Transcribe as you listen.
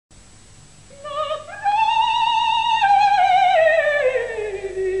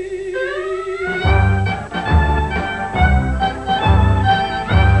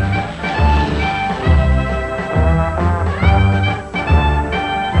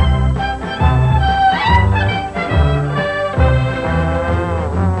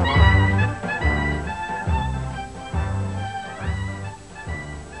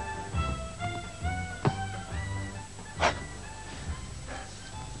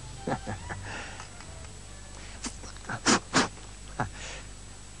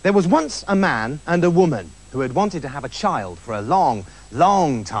There was once a man and a woman who had wanted to have a child for a long,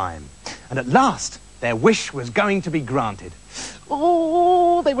 long time. And at last, their wish was going to be granted.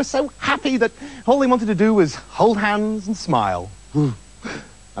 Oh, they were so happy that all they wanted to do was hold hands and smile. And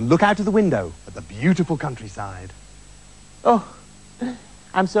look out of the window at the beautiful countryside. Oh,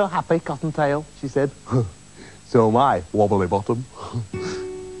 I'm so happy, Cottontail, she said. So am I, Wobbly Bottom.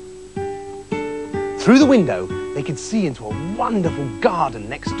 Through the window, they could see into a wonderful garden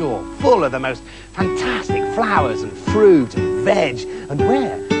next door, full of the most fantastic flowers and fruit and veg, and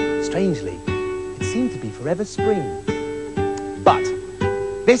where, strangely, it seemed to be forever spring. But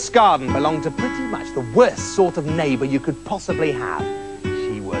this garden belonged to pretty much the worst sort of neighbour you could possibly have.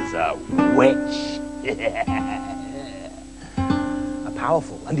 She was a witch. A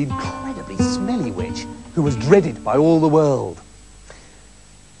powerful and incredibly smelly witch who was dreaded by all the world.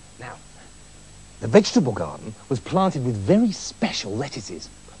 Now, the vegetable garden was planted with very special lettuces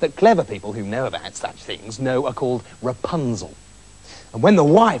that clever people who know about such things know are called Rapunzel. And when the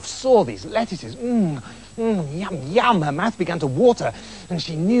wife saw these lettuces, yum, yum, her mouth began to water, and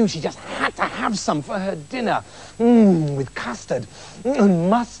she knew she just had to have some for her dinner, with custard and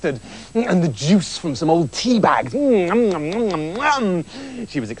mustard and the juice from some old tea bags.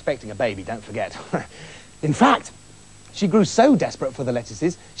 She was expecting a baby, don't forget. In fact, she grew so desperate for the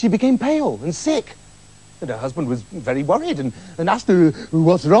lettuces, she became pale and sick. And her husband was very worried and asked her,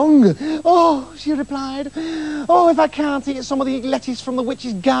 "What's wrong?" "Oh," she replied, "oh, if I can't eat some of the lettuce from the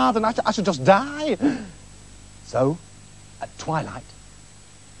witch's garden, I should just die." So, at twilight,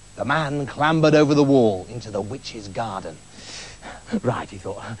 the man clambered over the wall into the witch's garden. Right, he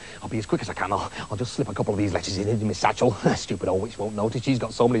thought, I'll be as quick as I can. I'll just slip a couple of these lettuces into my satchel. Stupid old witch won't notice. She's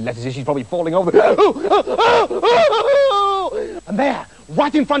got so many lettuces, she's probably falling over. And there,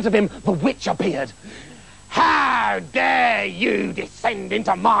 right in front of him, the witch appeared. "How dare you descend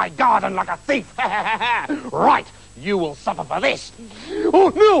into my garden like a thief? Right, you will suffer for this."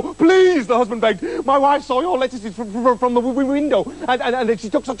 "Oh, no, please," the husband begged. "My wife saw your lettuces from the window, and she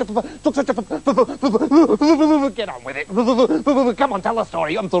took such a... Get on with it. Come on, tell the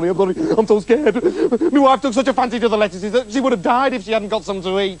story. I'm sorry, I'm so scared. My wife took such a fancy to the lettuces that she would have died if she hadn't got some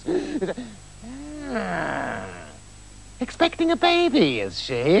to eat." "Expecting a baby, is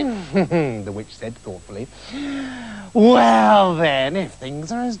she?" the witch said thoughtfully. "Well, then, if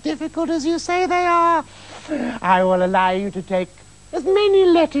things are as difficult as you say they are, I will allow you to take as many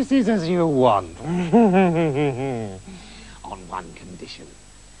lettuces as you want. On one condition.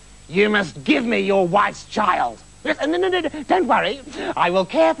 You must give me your wife's child. No, don't worry. I will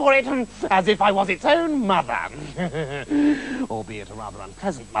care for it as if I was its own mother. Albeit a rather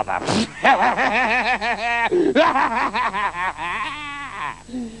unpleasant mother."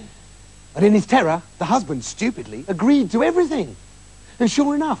 And in his terror, the husband stupidly agreed to everything. And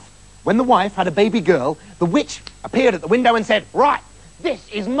sure enough, when the wife had a baby girl, the witch appeared at the window and said, "Right, this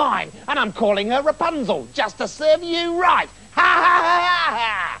is mine, and I'm calling her Rapunzel, just to serve you right. Ha ha ha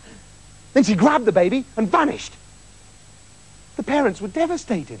ha!" Then she grabbed the baby and vanished. The parents were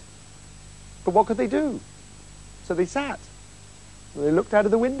devastated. But what could they do? So they sat, and they looked out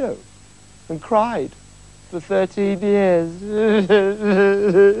of the window and cried for 13 years.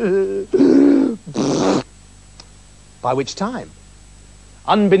 By which time,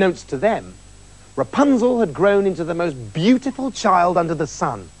 unbeknownst to them, Rapunzel had grown into the most beautiful child under the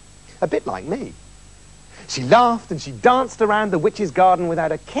sun, a bit like me. She laughed and she danced around the witch's garden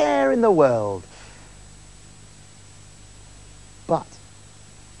without a care in the world. But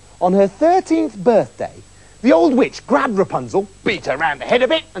on her 13th birthday, the old witch grabbed Rapunzel, beat her round the head a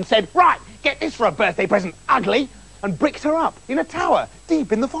bit, and said, "Right, get this for a birthday present, ugly," and bricked her up in a tower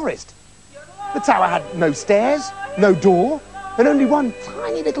deep in the forest. The tower had no stairs, no door, and only one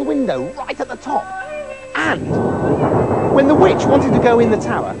tiny little window right at the top. And when the witch wanted to go in the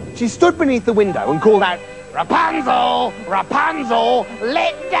tower, she stood beneath the window and called out, "Rapunzel, Rapunzel,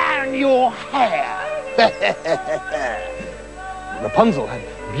 let down your hair." Rapunzel had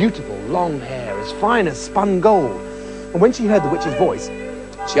beautiful long hair as fine as spun gold. And when she heard the witch's voice,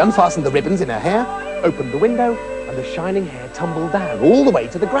 she unfastened the ribbons in her hair, opened the window, and the shining hair tumbled down all the way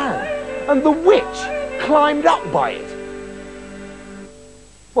to the ground. And the witch climbed up by it.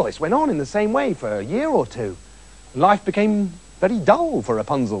 Well, this went on in the same way for a year or two. Life became very dull for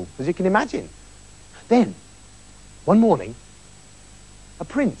Rapunzel, as you can imagine. Then, one morning, a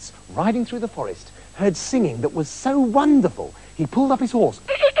prince riding through the forest heard singing that was so wonderful, he pulled up his horse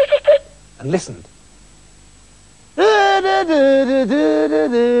and listened.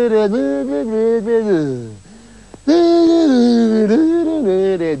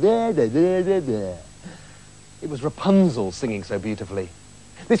 It was Rapunzel singing so beautifully.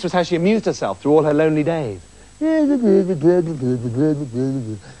 This was how she amused herself through all her lonely days. The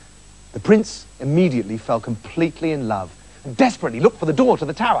prince immediately fell completely in love and desperately looked for the door to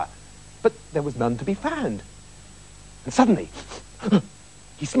the tower, but there was none to be found. And suddenly,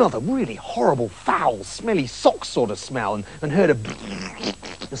 he smelled a really horrible, foul, smelly sock sort of smell and heard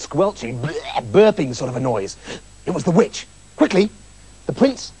a squelching, burping sort of a noise. It was the witch. Quickly, the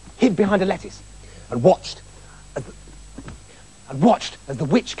prince hid behind a lettuce and watched as the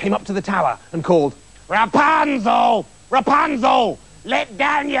witch came up to the tower and called, "Rapunzel! Rapunzel! Let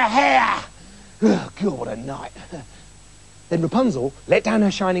down your hair!" Oh, God, what a night. Then Rapunzel let down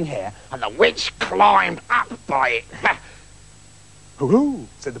her shining hair, and the witch climbed up by it. "Oh,"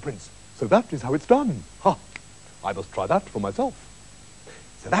 said the prince, "so that is how it's done. Ha! I must try that for myself."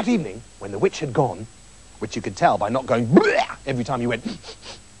 So that evening, when the witch had gone, which you could tell by not going every time you went,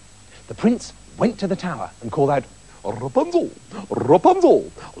 the prince went to the tower and called out, "Rapunzel,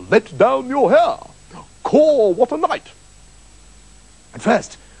 Rapunzel, let down your hair. Caw, what a night." At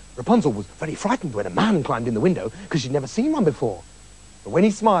first, Rapunzel was very frightened when a man climbed in the window, because she'd never seen one before. But when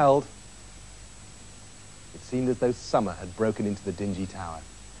he smiled, it seemed as though summer had broken into the dingy tower.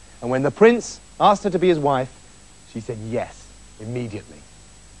 And when the prince asked her to be his wife, she said yes, immediately.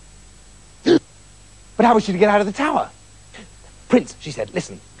 But how was she to get out of the tower? "Prince," she said,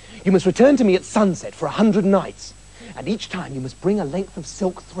 "listen, you must return to me at sunset for 100 nights. And each time you must bring a length of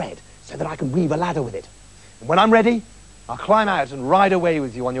silk thread so that I can weave a ladder with it. And when I'm ready, I'll climb out and ride away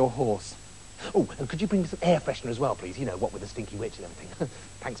with you on your horse. Oh, and could you bring me some air freshener as well, please? You know, what with the stinky witch and everything."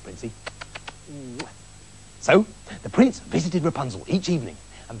 Thanks, Princey. So, the prince visited Rapunzel each evening,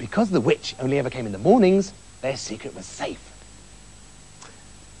 and because the witch only ever came in the mornings, their secret was safe.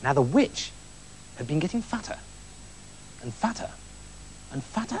 Now, the witch had been getting fatter, and fatter, and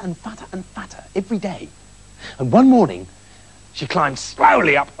fatter, and fatter, and fatter every day. And one morning, she climbed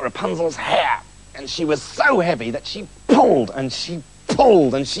slowly up Rapunzel's hair, and she was so heavy that she pulled, and she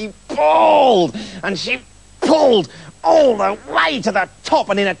pulled, and she pulled, and she pulled all the way to the top.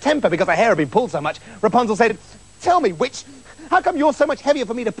 And in a temper, because her hair had been pulled so much, Rapunzel said, "Tell me, witch, how come you're so much heavier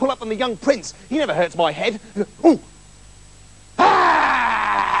for me to pull up than the young prince? He never hurts my head." "Ooh!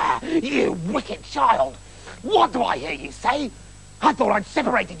 Ah! You wicked child! What do I hear you say? I thought I'd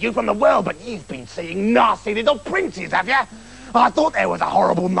separated you from the world, but you've been seeing nasty little princes, have you? I thought there was a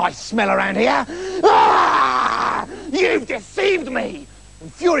horrible nice smell around here. Ah! You've deceived me!"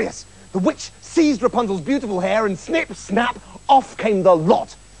 And furious, the witch seized Rapunzel's beautiful hair and snip, snap, off came the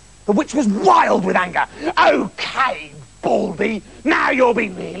lot. The witch was wild with anger. "Okay, Baldy, now you'll be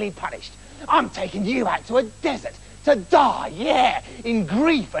really punished. I'm taking you out to a desert to die, yeah, in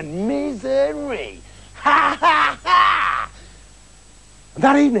grief and misery. Ha, ha, ha!" And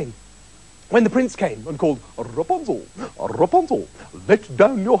that evening, when the prince came and called, "Rapunzel, Rapunzel, let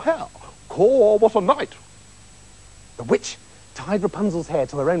down your hair. Caw, what a night!" the witch tied Rapunzel's hair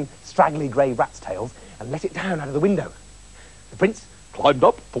to her own straggly grey rat's tails and let it down out of the window. The prince climbed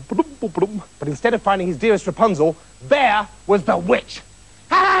up, but instead of finding his dearest Rapunzel, there was the witch.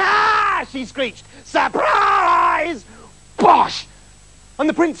 "Ha, ha, ha!" she screeched. "Surprise! Bosh!" And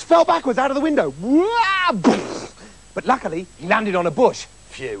the prince fell backwards out of the window. But luckily, he landed on a bush.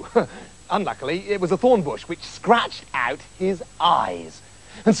 Phew. Unluckily, it was a thorn bush which scratched out his eyes.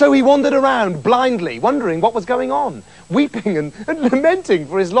 And so he wandered around blindly, wondering what was going on, weeping and lamenting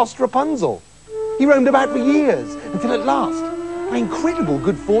for his lost Rapunzel. He roamed about for years, until at last, by incredible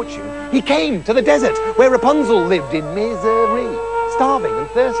good fortune, he came to the desert where Rapunzel lived in misery, starving and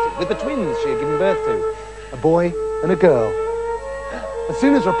thirsty, with the twins she had given birth to, a boy and a girl. As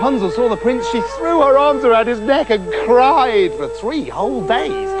soon as Rapunzel saw the prince, she threw her arms around his neck and cried for 3 whole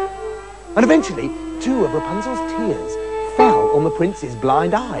days. And eventually, 2 of Rapunzel's tears fell on the prince's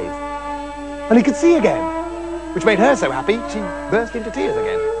blind eyes. And he could see again, which made her so happy, she burst into tears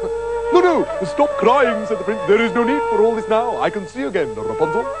again. No, stop crying," said the prince. "There is no need for all this now. I can see again,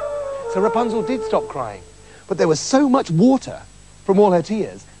 Rapunzel." So Rapunzel did stop crying, but there was so much water from all her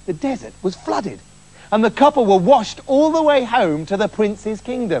tears, the desert was flooded. And the couple were washed all the way home to the prince's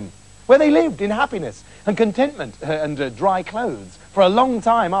kingdom, where they lived in happiness and contentment and dry clothes for a long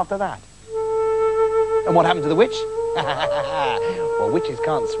time after that. And what happened to the witch? Well, witches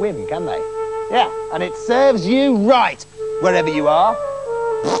can't swim, can they? Yeah, and it serves you right, wherever you are.